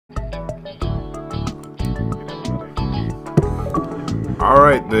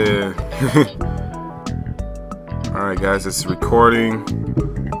Alright then. Alright guys, it's recording.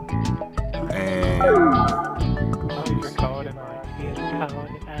 And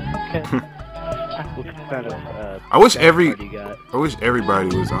I wish everybody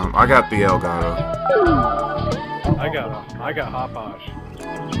was I got the Elgato. I got Hopposh.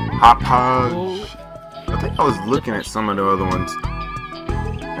 Hopposh. I think I was looking at some of the other ones.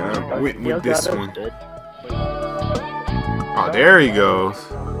 With this one. Oh, there he goes.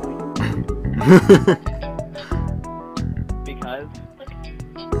 Because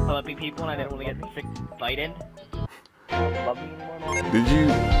I'm helping people and I didn't want to get invited. Did you?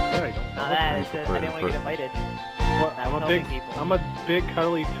 Not that, it's just I didn't want to get invited. Well, I'm a big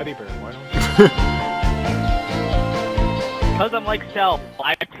cuddly teddy bear. Why don't you? Because I'm like Self.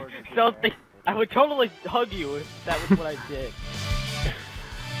 I would totally hug you if that was what I did.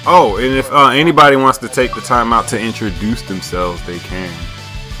 Oh, and if anybody wants to take the time out to introduce themselves, they can.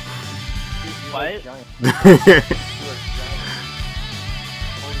 What?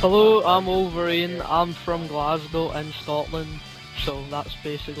 Hello, I'm Wolverine. I'm from Glasgow in Scotland, so that's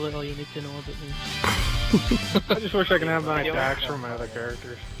basically all you need to know about me. I just wish I could have my attacks from my other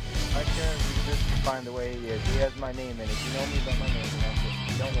characters. My character just find the way he is. He has my name in it. You know me by my name, and that's it.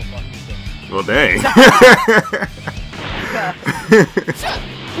 You don't know fucking thing. Well, dang.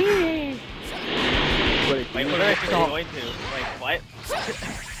 Wait, what are I going to? Wait, what?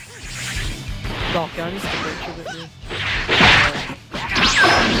 Doc, I need to picture with you.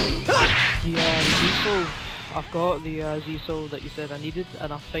 Z-Zale, I've got the Z-Zale that you said I needed,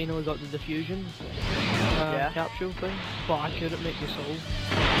 and I finally got the diffusion capsule thing, but I couldn't make the soul.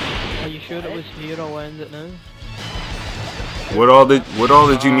 Are you sure it was here? I'll end it now. What all did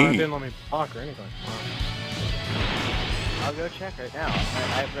you need? Didn't let me block or anything. I'll go check right now.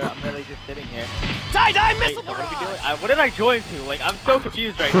 I'm really just sitting here. Die, missile barrage! What are we doing? What did I join to? Like, I'm so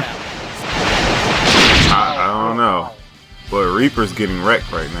confused right now. I don't know. But Reaper's getting wrecked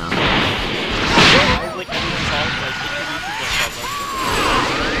right now.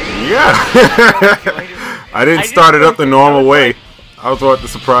 Yeah. I didn't start it up the normal way. I was about to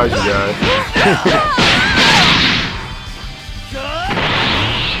surprise you guys.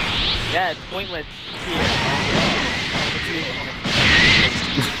 Yeah, it's pointless here.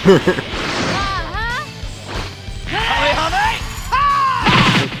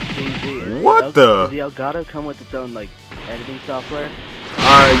 What the? Does the Elgato come with its own, like, editing software?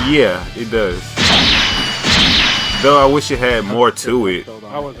 Yeah, it does. Though I wish it had more to it.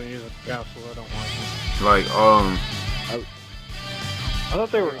 I wasn't using capsule, I don't Like, like I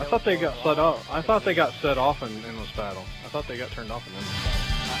thought they got set off. I thought they got set off in Endless Battle. I thought they got turned off in Endless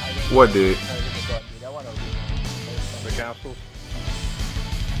Battle. what did? The capsules?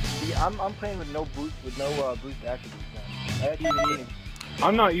 See, I'm playing with no boost attributes now.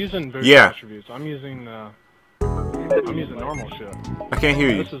 I'm not using boost attributes. I'm using normal shit. I can't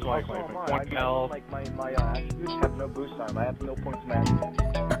hear you. This is like one health. My attributes have no boost time. I have no points in my attributes.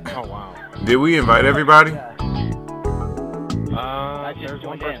 Oh wow. Did we invite everybody? Yeah. I just there's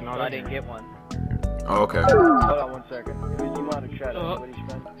one joined in, person so not I in didn't here. get one. Oh, okay. Hold on 1 second. Who's you want to chat? Anybody's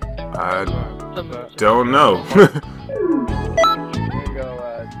friend? I don't know. Here you go,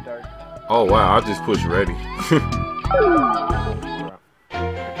 start. Oh wow, I just pushed ready.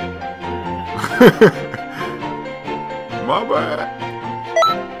 My bad.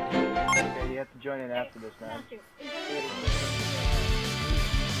 Okay, you have to join in after this, man.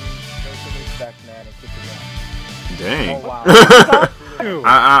 Dang. Oh, wow.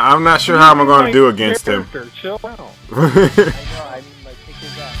 I'm not sure how I'm going to do against him. Chill out. I know, I mean, like, kick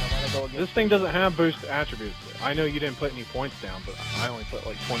his ass. I want to go against This thing doesn't have boost attributes. I know you didn't put any points down, but I only put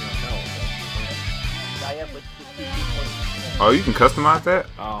like 20 on health. I have like 50 points. Oh, you can customize that?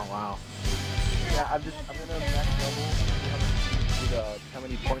 Oh wow. Yeah, I'm gonna max level with how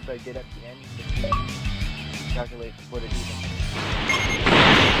many points I get at the end to calculate what it even.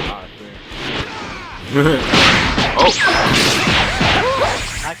 Oh.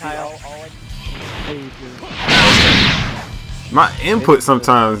 Hi, Kyle. My input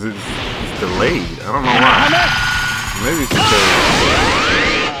sometimes is delayed. I don't know why. Maybe it's because.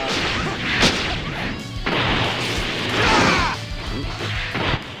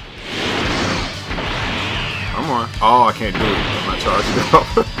 Come on. Oh, I can't do it. I'm not charging it up.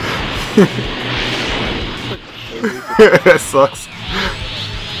 That sucks.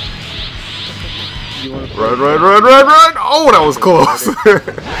 Run. Oh, that was close.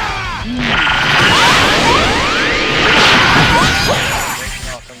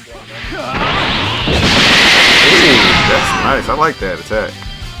 That's nice. I like that attack.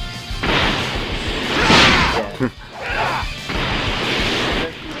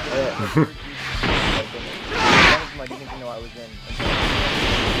 I didn't even know I was in.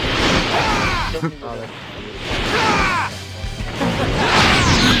 Do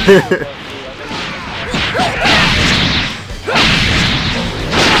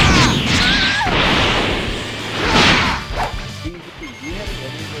you have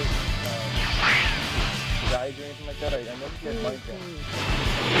any of those guys or anything like that? I know you guys like that.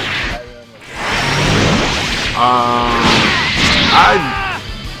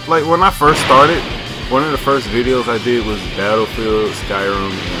 Like when I first started, one of the first videos I did was Battlefield,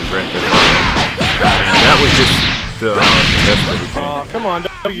 Skyrim, and Grand Theft Auto. And that was just the test everything. Oh, come on,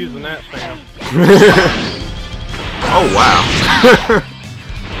 don't be using that spam. Oh wow.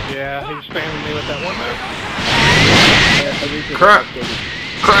 Yeah, he was spamming me with that one move. Crap.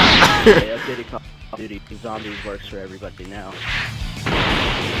 Crap. They updated Call of Duty. Zombies works for everybody now.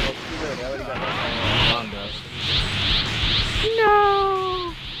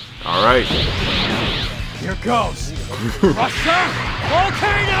 No! Alright. Here goes! Russia!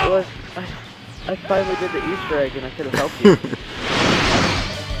 Volcano! Well, I finally did the Easter egg and I could have helped you.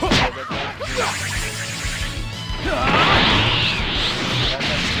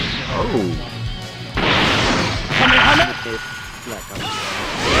 Oh.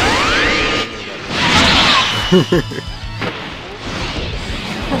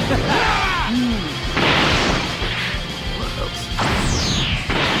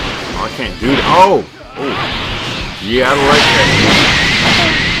 Oh, I can't do that. Oh! Oh! Yeah, I like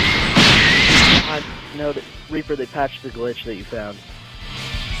that. I know that Reaper, they patched the glitch that you found.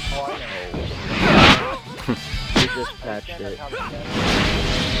 Oh, I know. They just patched it.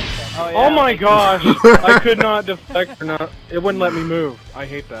 Oh my gosh! I could not deflect or not. It wouldn't let me move. I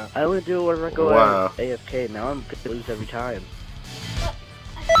hate that. I only do it when I go out AFK. Now I'm gonna lose every time.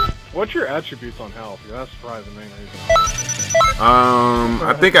 What's your attributes on health? That's probably the main reason.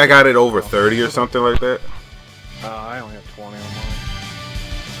 I think I got it over 30 or something like that. I only have 20 on mine.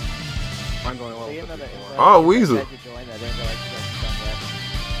 Mine's only level 54. Oh, Weasel.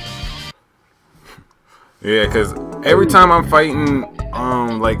 Yeah, because every time I'm fighting,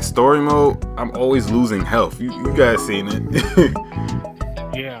 like story mode, I'm always losing health. You guys seen it?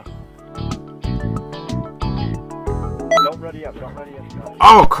 Yeah. Don't ready up, don't ready up.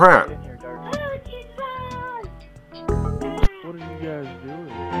 Oh crap! What are you guys doing?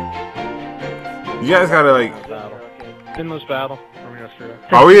 You guys gotta like. Endless battle from yesterday.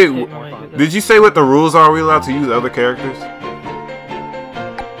 Are we? Did you say what the rules are? Are we allowed to use other characters?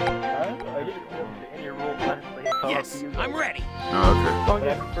 Yes, I'm ready. Oh, okay. But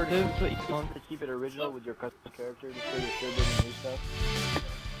I prefer to keep it original with your custom character to show your shield and new stuff.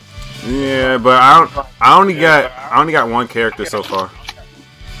 Yeah, but I only got one character so far.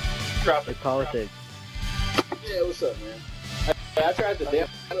 It's politics. Yeah, what's up, man? I tried to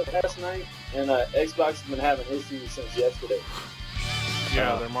download it last night, and Xbox has been having issues since yesterday.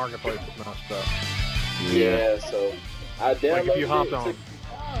 Yeah, their marketplace is messed up. Yeah, so I downloaded Like if you hopped on.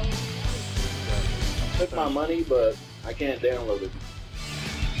 took my money, but I can't download it.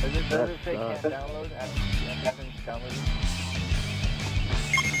 Does it say can't download after you download it?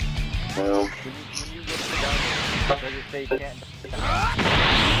 Well, When you get to download, does it say can't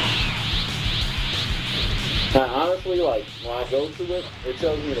download? honestly, like when I go to it, it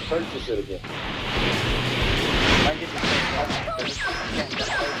tells me to purchase it again. I get the same thing, but it can't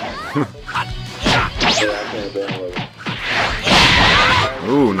download. Yeah, I can't download it.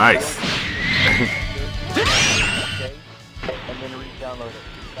 Ooh, nice. Okay, and then re-download it.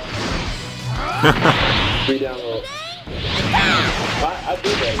 Re-download. I do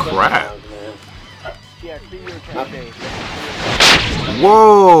that Crap. sometimes, man. Yeah, see your cache.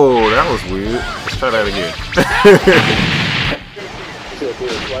 Whoa, that was weird. Let's try that again. Should do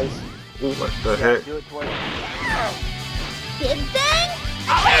it twice. What the heck? Do it twice.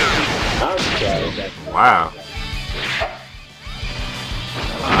 I'll try it. Wow.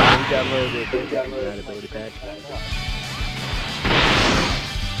 Re-download it. Ability pack.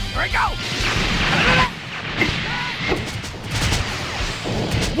 Here we go!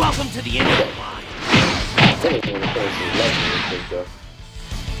 Welcome to the end of the line.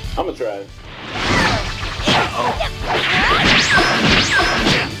 I'm gonna try it.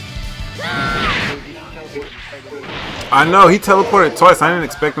 I know, he teleported twice. I didn't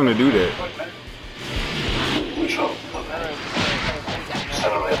expect him to do that.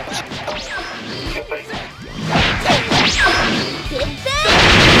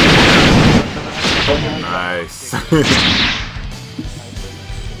 Nice.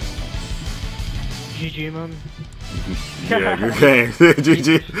 GG, man. Yeah, good game. GG.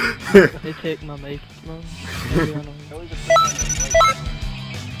 They take my mic, man. Maybe I know.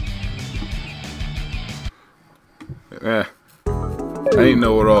 I didn't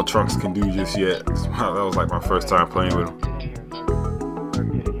know what all Trunks can do just yet. That was like my first time playing with him.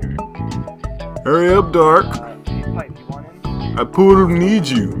 Hurry up, Dark. I pulled him, need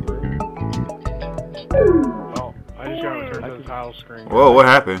you. Oh, I just got returned to the title screen. Whoa, what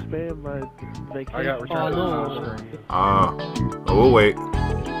happened? I got returned to the title screen. Oh, we'll wait.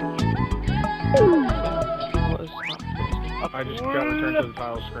 I just got returned to the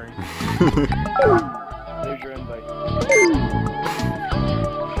title screen. There's your invite.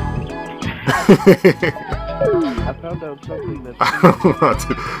 I found out something that's...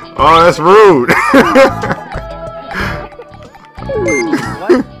 Oh, that's rude.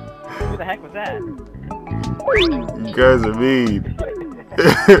 What? Who the heck was that? You guys are mean.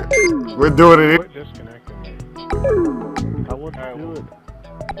 We're doing it. Quit disconnecting. I want to do it.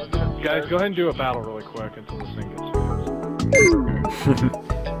 Guys, go ahead and do a battle really quick until this thing gets fixed.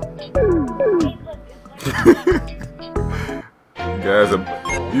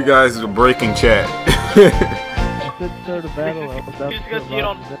 You guys are breaking chat. Start a battle. Just go see it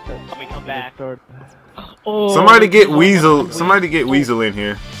on when we come back. Oh, Somebody get Weasel. Somebody get Weasel in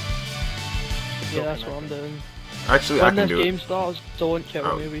here. Yeah, that's what I'm doing. Actually, I when can this do game it. starts, don't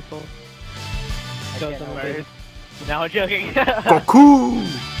kill me, Reaper. Because I'm a baby. Now I'm joking. Goku!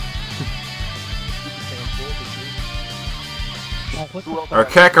 Oh, what the Our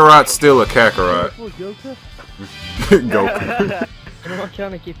Kakarot's still a Kakarot. Goku. I'm not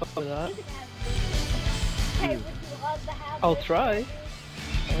trying to keep up with that. I'll try.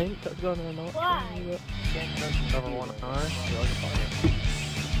 I think that's gonna not try, but...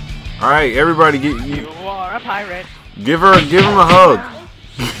 Alright, everybody get you. You are a pirate. Give him a hug.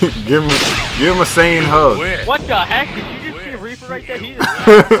 give him a Saiyan hug. What the heck? Did you just see Reaper right there? He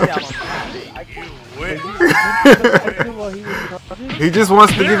just He just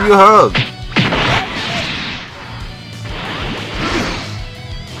wants to give you a hug.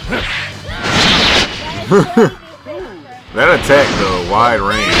 That attack though, wide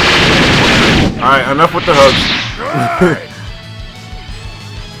range. Alright, enough with the hugs.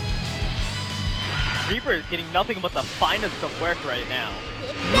 Reaper is getting nothing but the finest of work right now.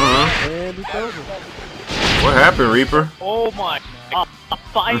 And it's over. What happened, Reaper? Oh my god, the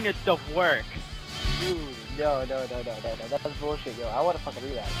finest of work. Dude, no. That's bullshit, yo. I want to fucking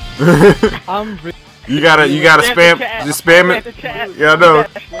read that. You gotta spam, just spam it. Chat. Yeah, I know.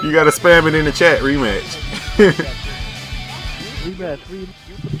 You gotta spam it in the chat. Rematch. Rematch. You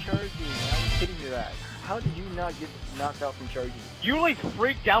were charging. I was hitting your ass. How did you not get knocked out from charging? You like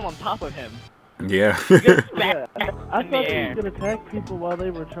freaked out on top of him. Yeah. Yeah. I thought the you could attack people while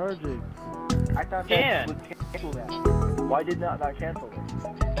they were charging. I thought that would cancel that. Why did not cancel it?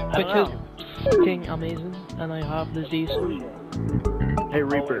 Because it's fucking amazing, and I have the D-Zale. Hey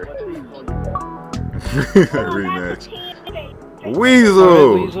Reaper. Rematch.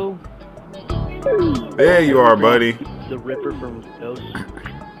 Weasel. Weasel. There you are, buddy. The Ripper from Ghost.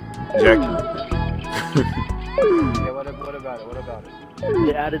 Jack. Yeah, what about it? What about it?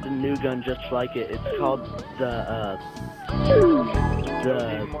 They added a new gun just like it. It's called the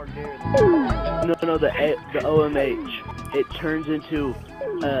OMH. It turns into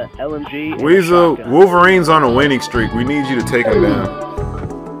LMG. Weasel, Wolverine's on a winning streak. We need you to take him down.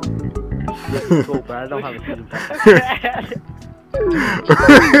 Yeah, cool, but I don't have a season pass.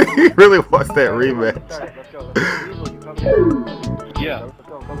 He really wants that rematch. Let's go. Weasel, you come here. Yeah. Let's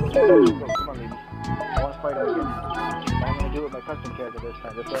go. Come on, ladies. I want to fight him again. I'm going to do it with my custom character this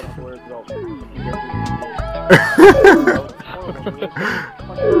time. This way I don't have to worry about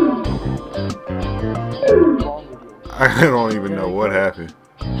I don't even know what happened.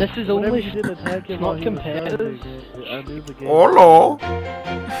 This is only you did attack him not competitive. Oh no!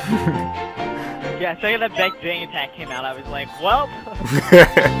 Yeah, second that Beck Jane attack came out, I was like, well.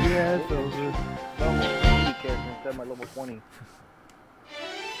 Yeah, it's over. Level 20 character instead of my level 20.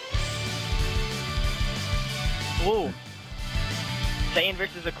 Ooh.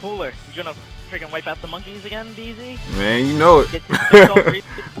 XenoVerse is a cooler. You gonna freaking wipe out the monkeys again, DZ? Man, you know it. Get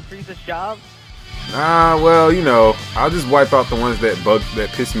freeze this job? Nah, well, you know, I'll just wipe out the ones that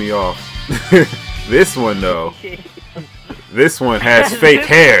piss me off. This one though. This one has fake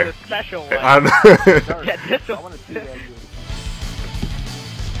hair. Is a special one. I know. Yeah, this I one. want to see that.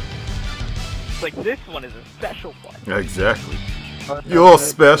 Like this one is a special one. Exactly. You're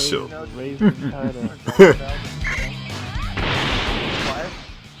special.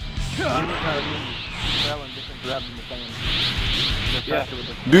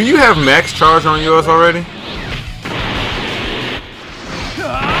 Do you have max charge on yours already?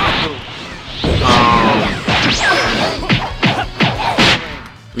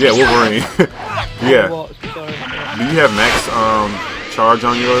 Yeah, Wolverine. Yeah. Do you have max charge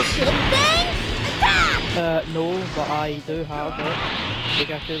on yours? No, but I do have it. I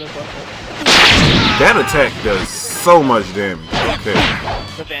think I should have got it. That attack does so much damage. Okay.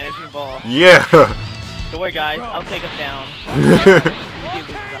 The vanishing ball. Yeah. Don't worry, guys. I'll take him down.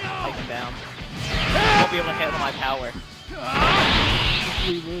 Take him down. Won't be able to handle my power.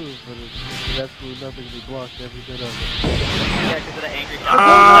 We lose, but it's absolutely nothing to be blocked every bit of it. Yeah, because of the angry shot.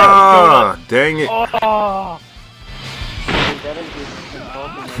 Ah, dang it. Oh!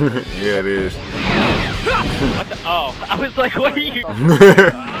 Yeah, it is. What the? Oh, I was like, what are you? Oh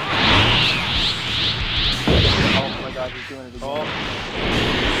my god, he's doing it again. Oh.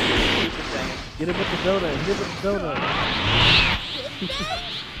 Get him with the donut, hit him with the donut.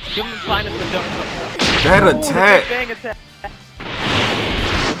 Give him the finest of donut. That attack. Bang attack.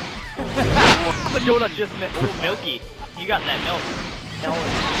 The donut just milky. You got that milk.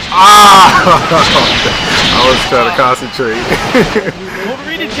 Ah! I was trying to concentrate.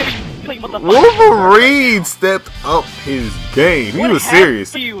 Wolverine is giving like, what the fuck? Wolverine stepped up his game. He was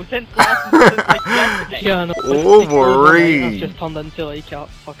serious. You since yesterday? Yeah, no, Wolverine. I've just turned into like a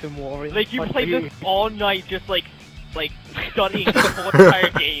fucking warrior. Like you played this all night, just like studying the whole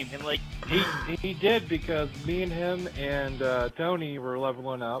entire game, and like He did because me and him and Tony were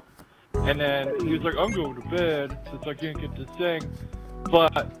leveling up, and then he was like, "I'm going to bed since I can't get to sing,"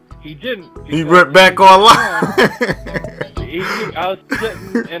 but he didn't. He went back online. I was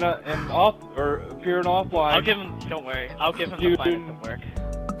sitting in appearing offline. I'll give him. Don't worry, I'll give him the finest of work.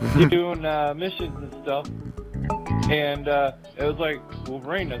 Doing missions and stuff, and it was like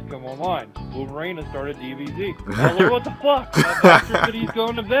Wolverine has come online. Wolverine has started DBZ. I was like, what the fuck? That doctor said he's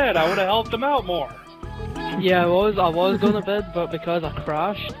going to bed. I would have helped him out more. Yeah, I was going to bed, but because I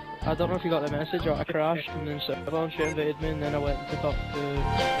crashed, I don't know if you got the message, or I crashed, and then Avalanche invited me, and then I went to talk to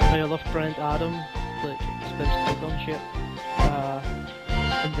my other friend Adam, like, spent on shit,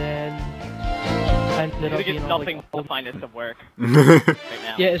 and then I ended up being nothing like, the finest of work right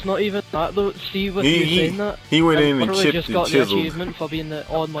now. Yeah, it's not even that though. See, with you saying that, he went in and literally chipped just got and the chiseled. achievement for being the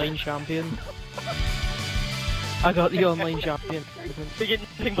online champion. I got the online champion. You get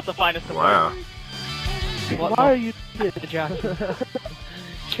nothing but the finest of Wow. work. What Why are you the jacket?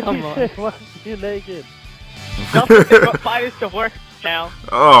 Come on. Why are you naked? Nothing but finest of work now.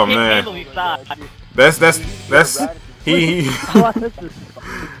 Oh Can't man. handle these sides. That's he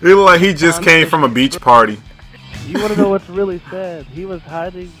looked like he just came from a beach party. You want to know what's really sad? He was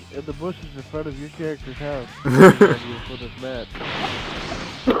hiding in the bushes in front of your character's house for this match.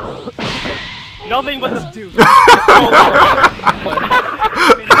 Nothing but the dude.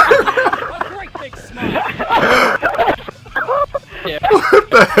 Great big smile. What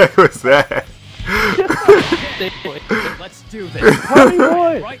the heck was that? Let's do this. Party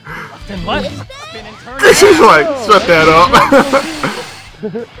boy! Right, left and left. Spin and turn. She's like, shut that up.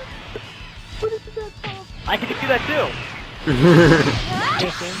 I can do that too.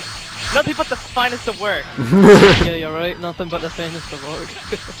 Nothing but the finest of work. Yeah, you're right. Nothing but the finest of work.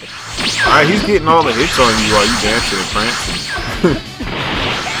 Alright, he's getting all the hits on you while you dancing and prancing.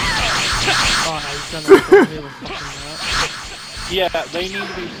 Oh, he's done that for me with fucking that. Yeah, they need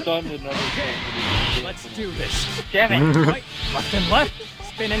to be stunned in order to Let's do this. Damn it. Right, left and left.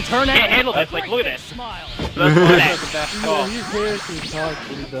 Spin and turn. Can't handle this. Like, look at this. Smile. Look at that. Yeah, he's here to talk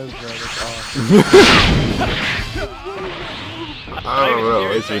when he does that. It's awesome. I don't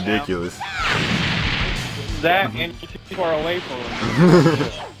know, it's ridiculous. that and you're too far away from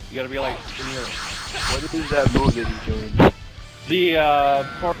him. You gotta be like near. What is that move that he's doing? The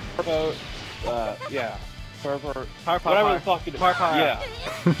yeah. Whatever the fuck it is. Yeah.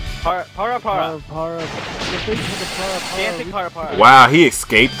 Para. Dancing para. Wow, he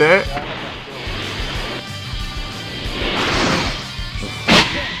escaped that?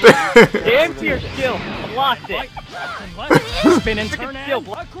 Damn to your skill. Blocked it. Left and left. Spin and turn. Skill A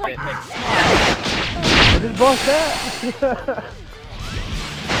blocked great it. big smile. I just bossed that!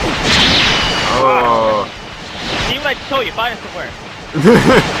 Oh. See what I told you, finest of work.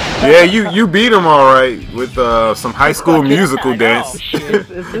 Yeah, you beat him all right with some High School Musical dance.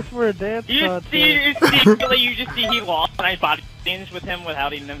 Is this for a dance You contest? see, you just see he lost, and I body changed with him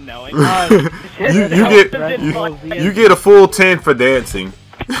without even knowing. you get a full 10 for dancing.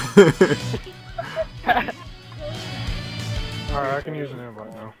 Alright, I can use an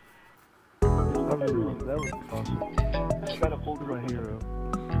invite now. That was awesome. I gotta hold my hero.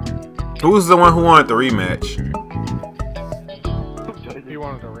 Who's the one who wanted the rematch? He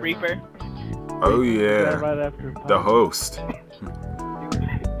wanted to Reaper. Oh yeah, Right after the host.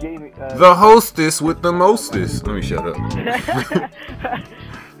 Gaming, The hostess with the mostest. Let me shut up.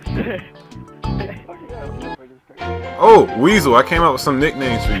 Oh, Weasel, I came up with some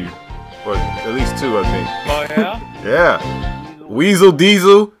nicknames for you. Or at least 2, I think. Oh yeah? Yeah. Weasel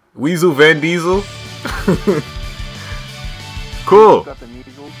Diesel. Weasel Van Diesel. Cool. Got the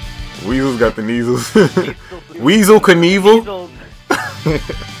measles. Weasel's got the measles. Weasel Knievel.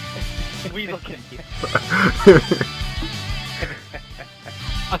 Weasel Knievel.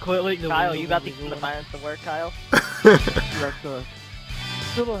 I quite like the Kyle, Weasel you got the Weasel one. finance to work, Kyle? That's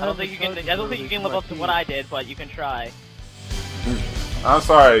I don't think you can live up to what I did, but you can try. I'm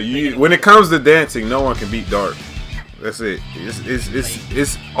sorry. When it comes to dancing, no one can beat Dark. That's it.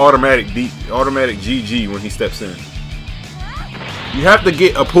 It's automatic GG when he steps in. You have to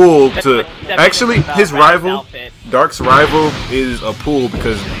get a pool to actually his rival. Dark's rival is a pool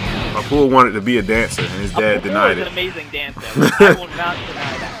because a pool wanted to be a dancer and his dad denied it. He's an amazing dancer. I will not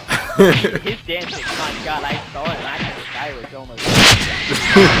deny that. His dancing, my God, I saw it and I was almost.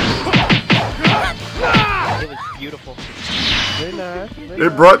 It was beautiful. very nice.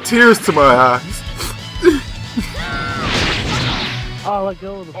 It brought tears to my eyes. Oh, let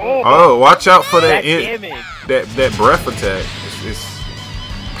go of the Oh, watch out for that damage. that breath attack. It's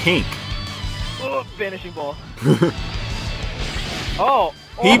pink. Oh, vanishing ball. Oh.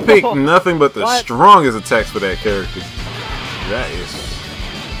 He picked nothing but the strongest attacks for that character. That is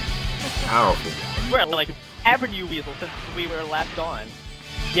powerful. We're like having you, Weasel, since we were last on.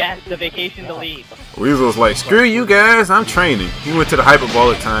 Yes, the vacation to lead. Weasel's like, screw you guys, I'm training. He went to the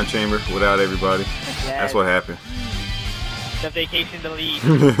hyperbolic time chamber without everybody. Yes. That's what happened. The vacation to lead.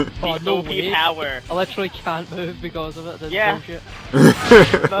 Oh, The no OP way. power. I literally can't move because of it. That's Yeah. bullshit.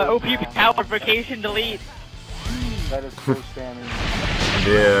 The OP power vacation to lead. That is so standard.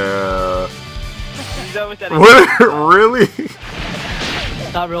 Yeah. He's always at What? Really?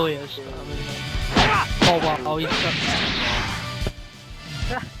 That really is. I mean, oh wow, he's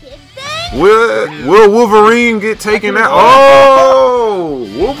Will Wolverine get taken out? Oh!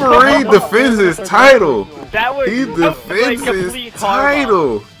 Wolverine defends his title. That was He defends like his complete karma.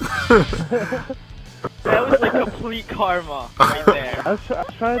 title. That was like complete karma right there. I was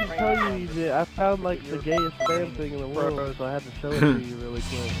trying to tell you, EJ, I found like the gayest fan thing in the world, so I had to show it to you really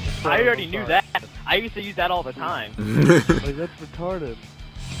quick. I already knew that. I used to use that all the time. Like, that's retarded.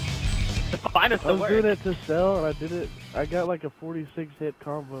 Find us I the was doing word. it to sell, and I did it. I got like a 46 hit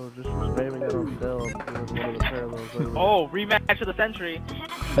combo just for spamming it on sell with one of the parallels. Oh, rematch of the century.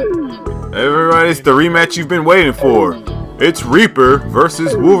 Everybody, it's the rematch you've been waiting for. It's Reaper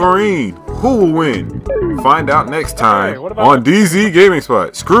versus Wolverine. Who will win? Find out next time on DZ Gaming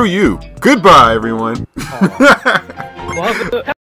Spot. Screw you. Goodbye, everyone. Well,